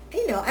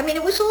 You know, I mean,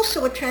 it was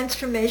also a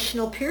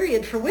transformational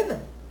period for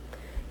women.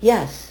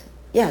 Yes.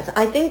 Yes.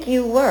 I think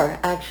you were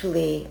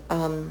actually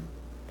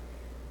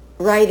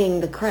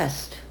riding the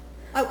crest.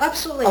 Oh,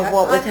 absolutely. Of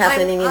what was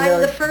happening in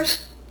I'm the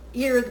first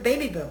year of the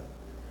baby boom.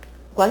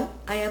 What?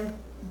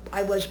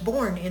 I was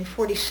born in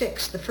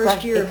 46, the first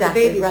Right, year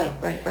exactly, of the baby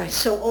boom. Right.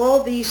 So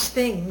all these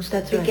things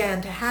that That's right.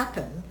 began to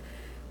happen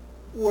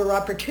were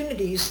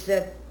opportunities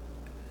that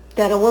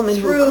That a woman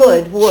who through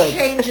could would.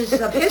 changes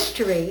of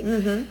history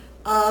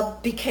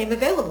Mm-hmm. became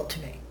available to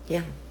me.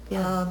 Yeah.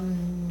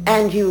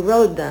 And you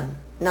rode them.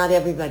 Not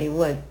everybody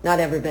would. Not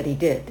everybody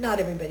did. Not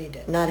everybody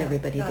did. Not No,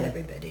 everybody not did.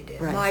 everybody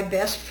did. Right. My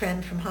best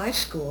friend from high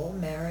school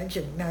married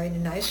a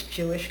nice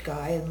Jewish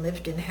guy and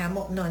lived in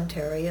Hamilton,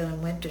 Ontario,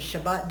 and went to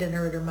Shabbat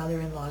dinner at her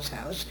mother-in-law's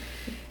house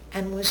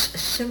and was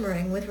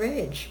simmering with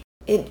rage.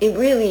 It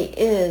really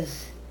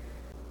is,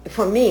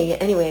 for me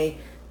anyway,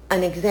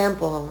 an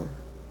example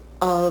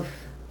of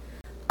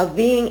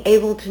being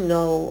able to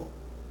know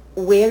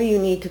where you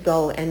need to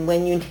go and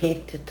when you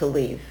need to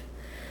leave.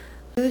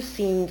 You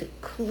seemed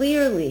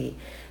clearly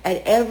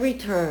at every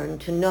turn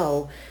to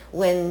know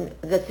when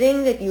the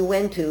thing that you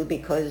went to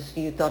because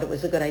you thought it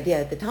was a good idea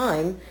at the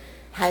time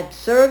had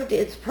served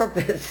its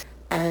purpose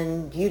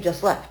and you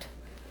just left.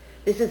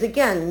 This is,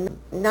 again,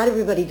 not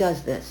everybody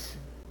does this.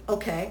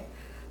 Okay.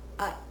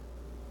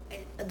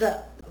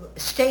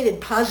 Stated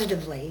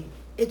positively,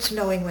 it's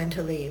knowing when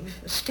to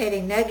leave.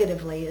 Stating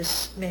negatively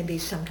is maybe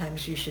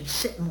sometimes you should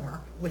sit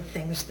more with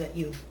things that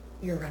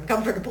you're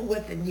uncomfortable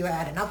with and you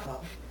had enough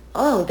of.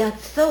 Oh,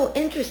 that's so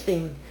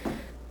interesting,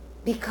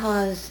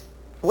 because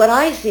what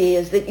I see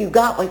is that you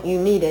got what you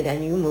needed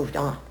and you moved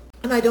on.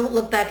 And I don't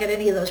look back at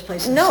any of those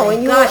places No, and say,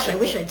 and you gosh, were, I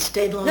wish I'd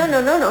stayed longer.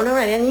 No,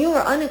 right. And you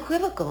were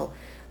unequivocal.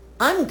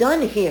 I'm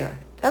done here.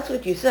 That's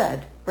what you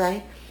said,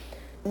 right?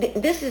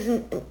 This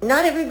isn't,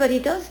 not everybody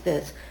does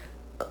this.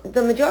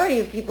 The majority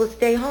of people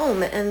stay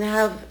home and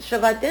have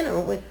Shabbat dinner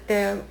with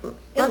their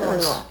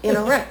mother-in-law. You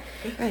know, right.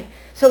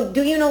 So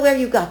do you know where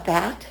you got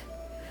that?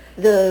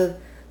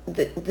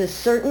 The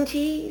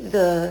certainty,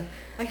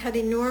 I had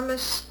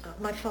enormous,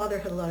 my father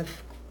had a lot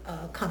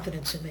of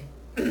confidence in me.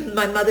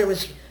 My mother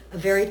was a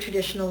very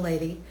traditional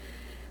lady,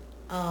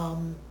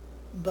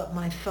 but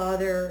my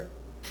father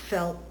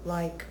felt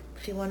like,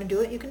 if you want to do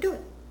it, you can do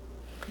it.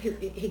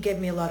 He gave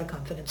me a lot of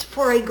confidence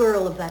for a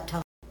girl of that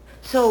time.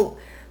 So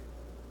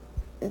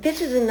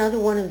this is another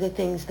one of the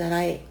things that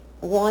I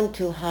want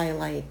to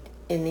highlight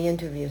in the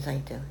interviews I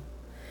do.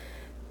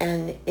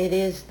 And it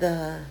is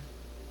the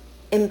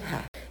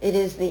impact. It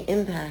is the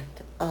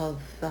impact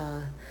of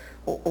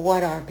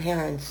what our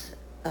parents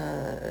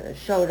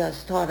showed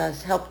us, taught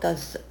us, helped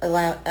us,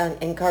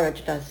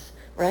 encouraged us,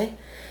 right?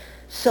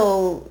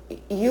 So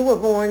you were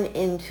born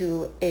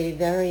into a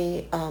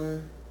very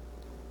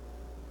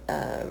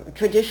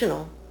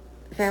traditional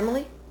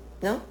family?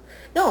 No?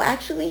 No,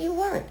 actually you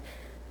weren't.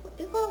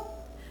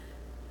 Well,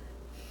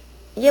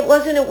 It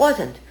wasn't. It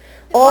wasn't.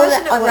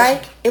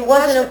 Right? It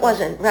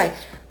wasn't. Right.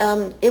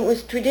 It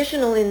was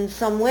traditional in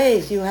some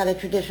ways. You had a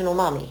traditional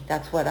mommy.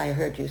 That's what I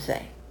heard you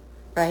say.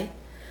 Right?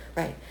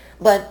 Right.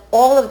 But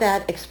all of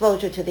that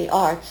exposure to the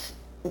arts,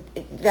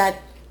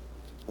 that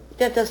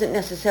doesn't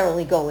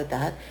necessarily go with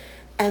that.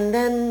 And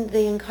then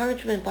the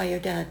encouragement by your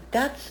dad,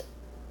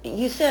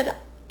 you said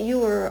you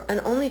were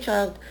an only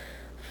child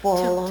for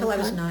a long time? Till I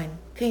was 9.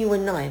 Till you were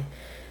 9.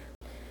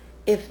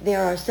 If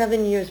there are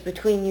 7 years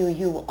between you,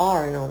 you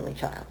are an only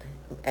child.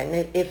 And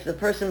if the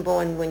person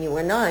born when you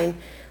were 9,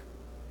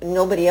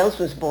 nobody else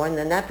was born,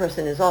 then that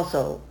person is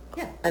also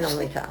an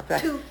only child.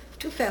 Right?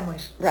 Two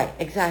families. Right,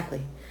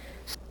 exactly.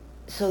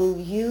 So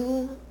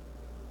you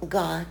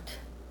got...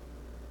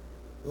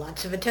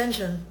 Lots of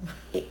attention.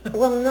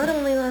 Well, not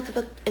only lots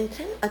of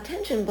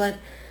attention, but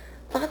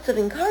lots of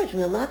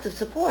encouragement, lots of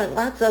support,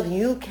 lots of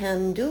you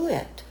can do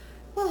it.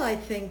 Well, I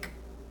think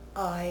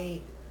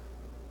I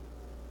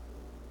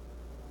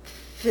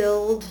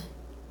filled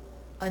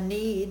a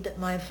need that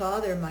my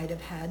father might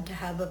have had to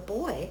have a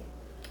boy.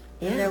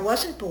 Yeah. And there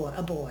wasn't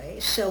a boy,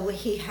 so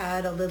he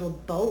had a little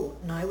boat,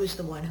 and I was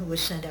the one who was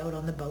sent out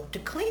on the boat to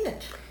clean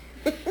it.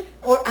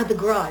 Or at the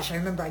garage. I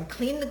remember I'd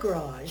clean the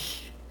garage,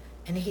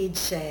 and he'd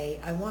say,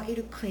 I want you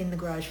to clean the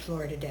garage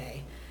floor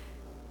today.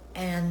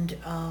 And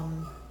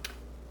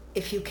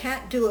if you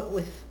can't do it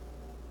with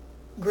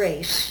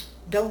grace,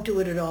 don't do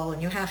it at all,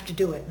 and you have to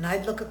do it. And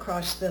I'd look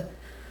across the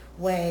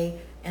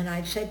way, And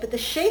I'd say, but the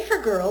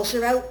Schaefer girls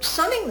are out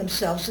sunning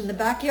themselves in the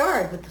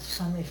backyard with the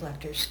sun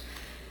reflectors.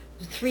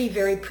 The 3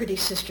 very pretty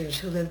sisters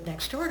who lived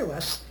next door to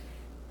us.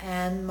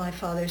 And my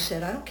father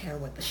said, I don't care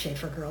what the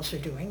Schaefer girls are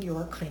doing,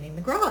 you're cleaning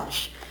the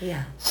garage.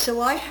 Yeah.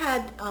 So I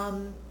had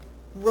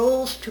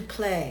roles to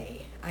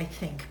play, I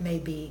think,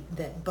 maybe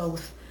that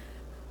both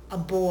a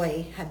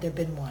boy, had there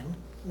been one,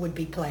 would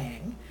be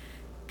playing.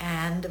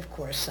 And, of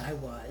course, I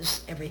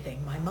was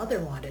everything my mother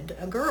wanted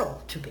a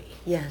girl to be.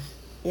 Yes,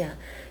 yeah.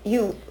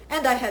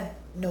 And I had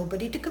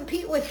nobody to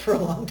compete with for a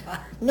long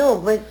time. No,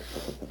 but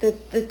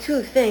the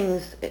two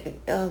things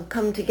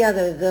come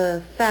together.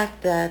 The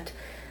fact that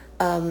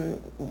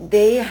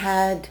they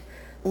had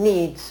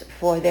needs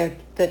for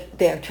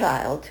their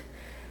child,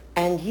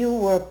 and you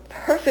were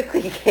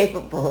perfectly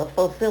capable of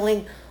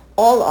fulfilling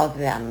all of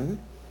them,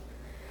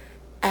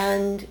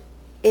 and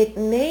it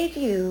made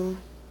you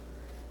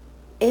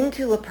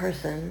into a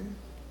person,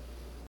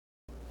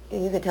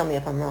 you can tell me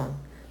if I'm wrong,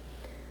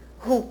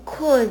 who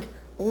could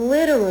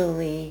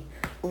literally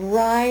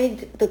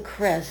ride the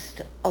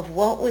crest of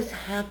what was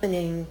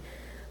happening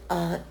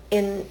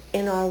in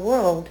our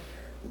world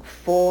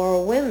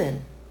for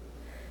women.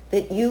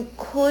 That you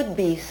could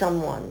be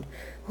someone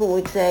who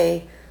would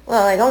say,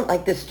 well, I don't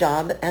like this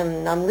job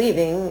and I'm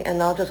leaving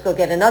and I'll just go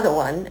get another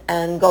one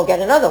and go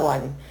get another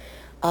one.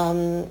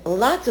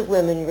 Lots of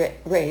women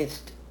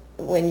raised,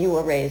 when you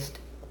were raised,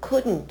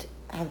 couldn't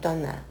have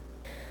done that.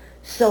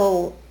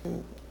 So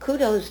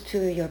kudos to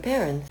your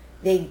parents.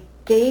 They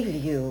gave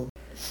you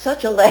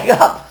such a leg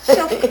up.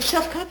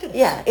 Self-confidence.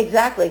 Yeah,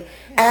 exactly.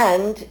 Yeah.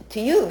 And to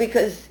you,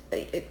 because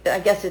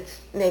I guess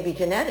it's maybe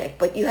genetic,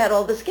 but you had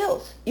all the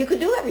skills. You could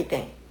do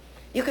everything.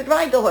 You could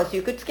ride the horse,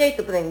 you could skate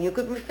the thing, you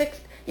could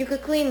you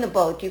could clean the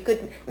boat, you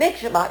could make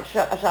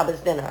Shabbos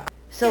dinner.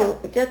 So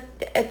yeah.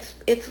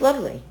 It's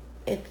lovely.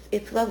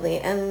 It's lovely,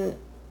 and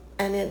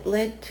it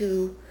led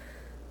to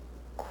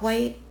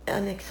quite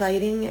an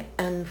exciting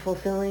and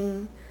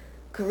fulfilling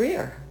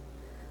career.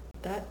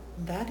 That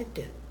it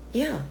did.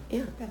 Yeah,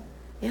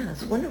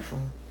 it's wonderful.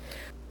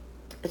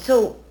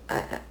 So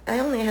I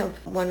only have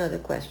one other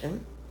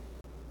question,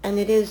 and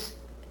it is,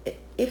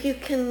 if you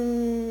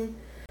can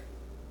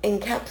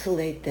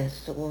encapsulate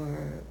this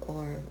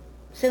or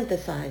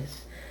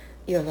synthesize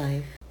your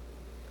life,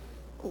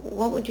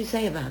 what would you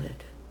say about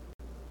it?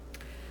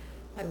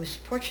 I was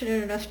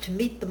fortunate enough to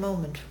meet the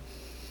moment.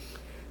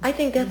 I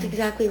think that's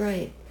exactly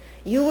right.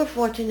 You were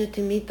fortunate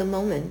to meet the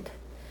moment.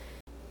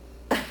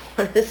 I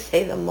want to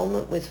say the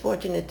moment was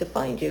fortunate to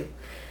find you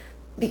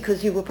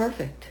because you were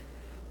perfect.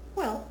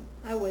 Well,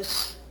 I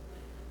was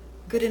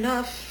good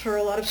enough for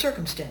a lot of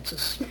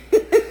circumstances.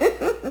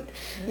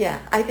 Yeah,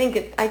 I think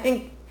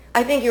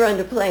you're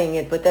underplaying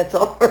it, but that's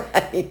all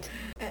right.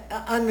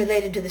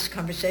 Unrelated to this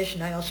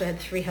conversation, I also had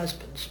 3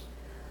 husbands.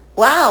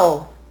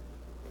 Wow.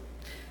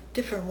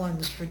 Different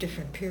ones for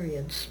different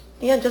periods.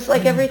 Yeah, just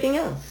like everything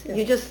else. Yeah.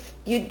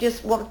 You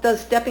just walked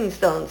those stepping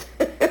stones.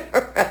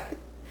 Right.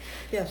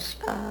 Yes,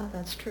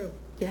 that's true.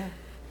 Yeah.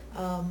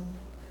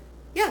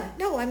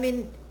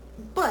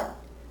 But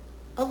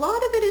a lot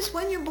of it is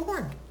when you're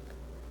born.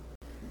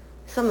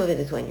 Some of it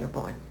is when you're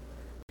born.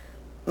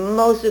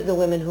 Most of the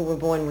women who were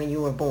born when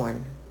you were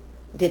born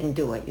didn't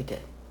do what you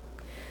did.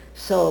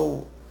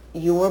 So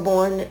you were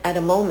born at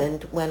a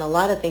moment when a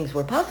lot of things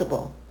were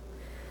possible.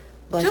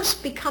 But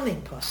just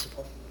becoming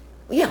possible.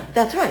 Yeah,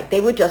 that's right. They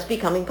were just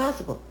becoming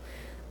possible.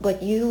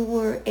 But you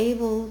were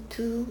able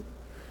to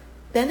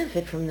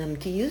benefit from them,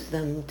 to use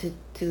them,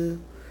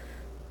 to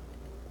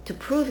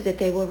prove that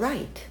they were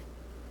right.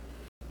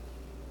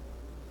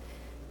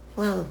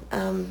 Well,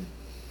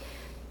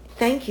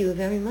 thank you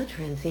very much,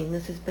 Francine.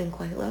 This has been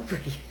quite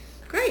lovely.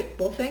 Great.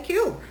 Well, thank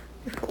you.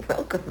 You're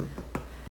welcome.